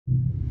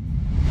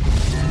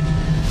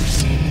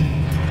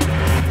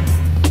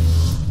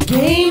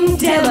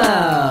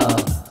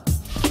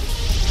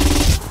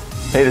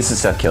Hey, this is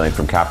Seth Killian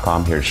from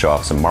Capcom, here to show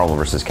off some Marvel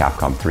vs.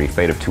 Capcom 3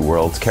 Fate of Two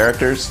Worlds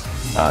characters,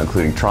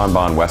 including Tron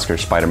Bonne, Wesker,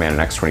 Spider-Man, and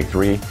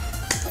X-23.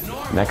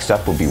 Next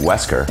up will be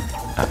Wesker,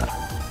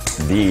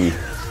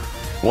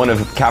 one of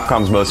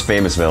Capcom's most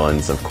famous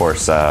villains, of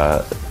course,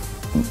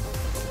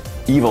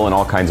 evil in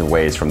all kinds of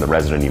ways from the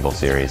Resident Evil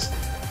series.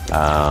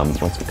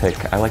 Let's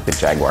pick, I like the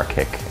Jaguar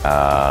kick,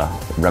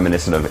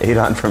 reminiscent of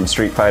Adon from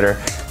Street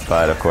Fighter,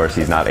 but of course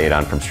he's not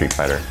Adon from Street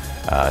Fighter,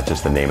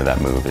 just the name of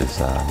that move is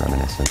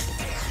reminiscent.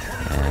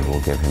 And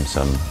we'll give him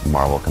some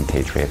Marvel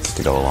compatriots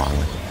to go along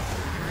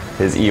with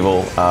his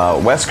evil.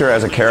 Wesker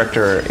as a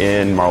character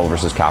in Marvel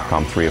vs.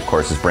 Capcom 3, of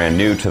course, is brand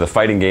new to the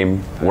fighting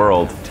game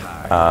world,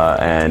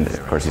 and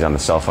of course he's on the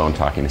cell phone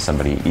talking to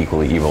somebody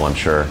equally evil, I'm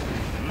sure,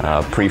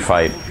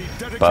 pre-fight.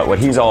 But what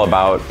he's all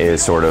about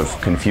is sort of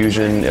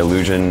confusion,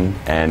 illusion,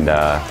 and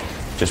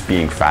just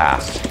being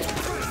fast.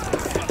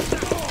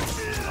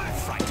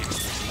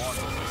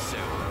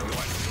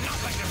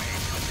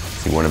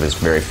 See, one of his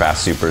very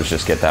fast supers,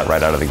 just get that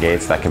right out of the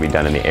gates. That can be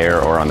done in the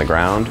air or on the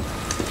ground.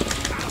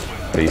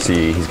 But you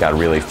see, he's got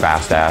really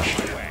fast dash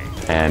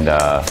and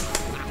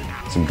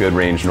some good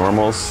range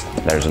normals.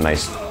 There's a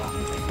nice,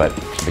 but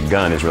the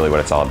gun is really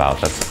what it's all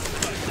about.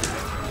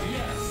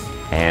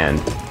 And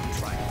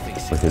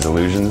with his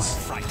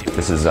illusions,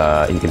 this is,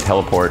 he can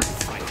teleport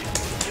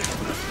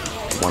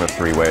one of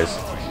three ways.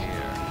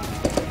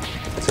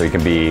 So he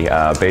can be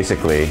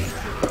basically,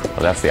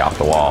 well, that's the off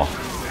the wall.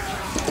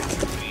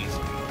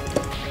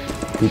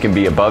 He can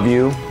be above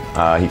you,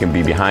 he can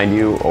be behind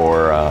you,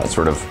 or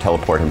sort of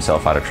teleport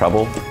himself out of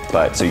trouble.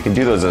 But so you can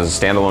do those as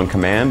a standalone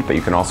command, but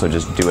you can also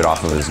just do it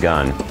off of his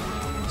gun.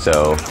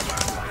 So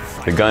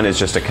the gun is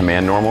just a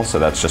command normal, so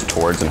that's just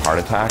towards and heart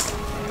attack.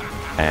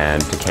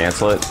 And to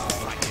cancel it,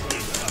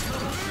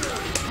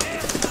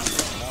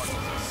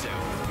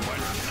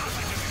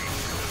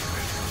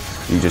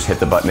 you just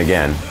hit the button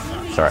again.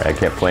 Sorry, I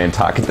can't play and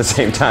talk at the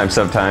same time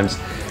sometimes.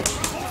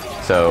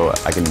 So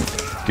I can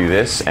do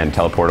this and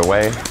teleport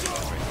away,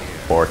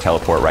 or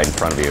teleport right in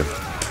front of you,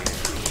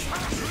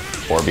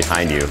 or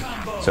behind you.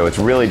 So it's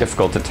really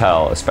difficult to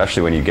tell,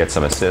 especially when you get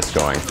some assist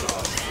going.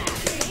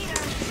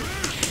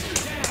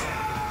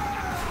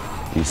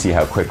 You see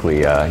how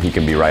quickly he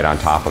can be right on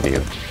top of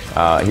you.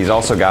 He's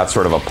also got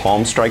sort of a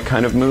palm strike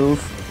kind of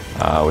move,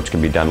 which can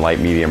be done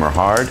light, medium, or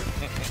hard.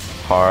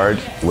 Hard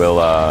will,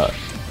 the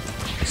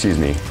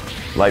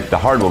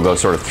hard will go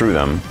sort of through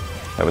them.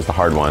 That was the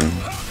hard one.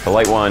 The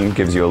light one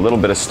gives you a little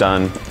bit of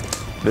stun.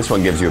 This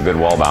one gives you a good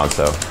wall bounce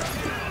though.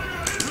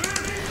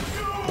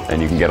 And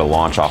you can get a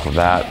launch off of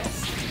that.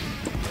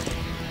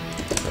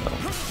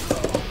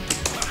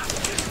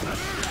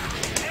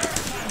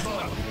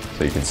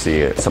 So you can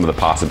see some of the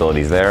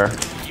possibilities there.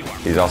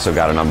 He's also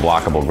got an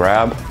unblockable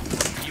grab,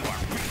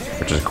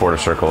 which is a quarter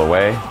circle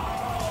away.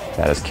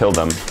 That has killed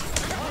him.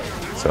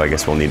 So I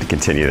guess we'll need to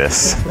continue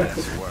this.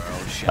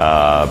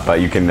 But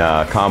you can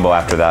combo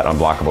after that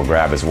unblockable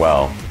grab as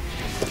well.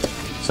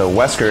 So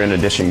Wesker, in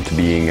addition to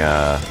being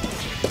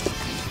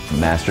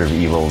master of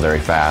evil very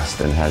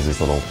fast and has these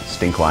little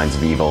stink lines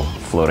of evil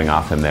floating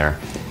off him there,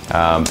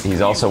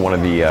 he's also one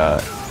of the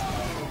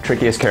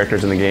trickiest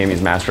characters in the game.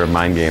 He's master of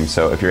mind games,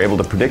 so if you're able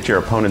to predict your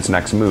opponent's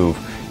next move,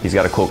 he's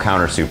got a cool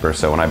counter super,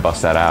 so when I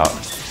bust that out,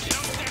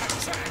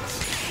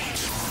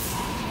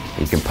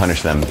 you can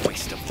punish them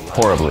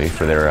horribly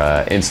for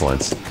their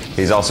insolence.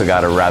 He's also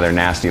got a rather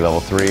nasty level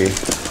 3.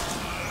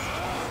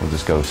 We'll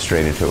just go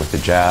straight into it with the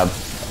jab.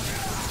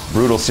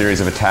 Brutal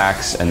series of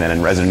attacks, and then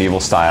in Resident Evil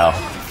style,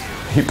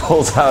 he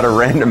pulls out a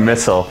random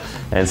missile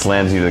and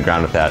slams you to the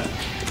ground with that.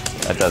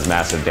 That does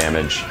massive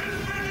damage.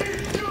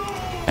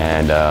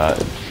 And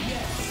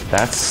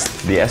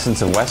that's the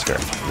essence of Wesker.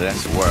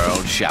 This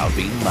world shall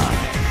be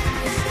mine.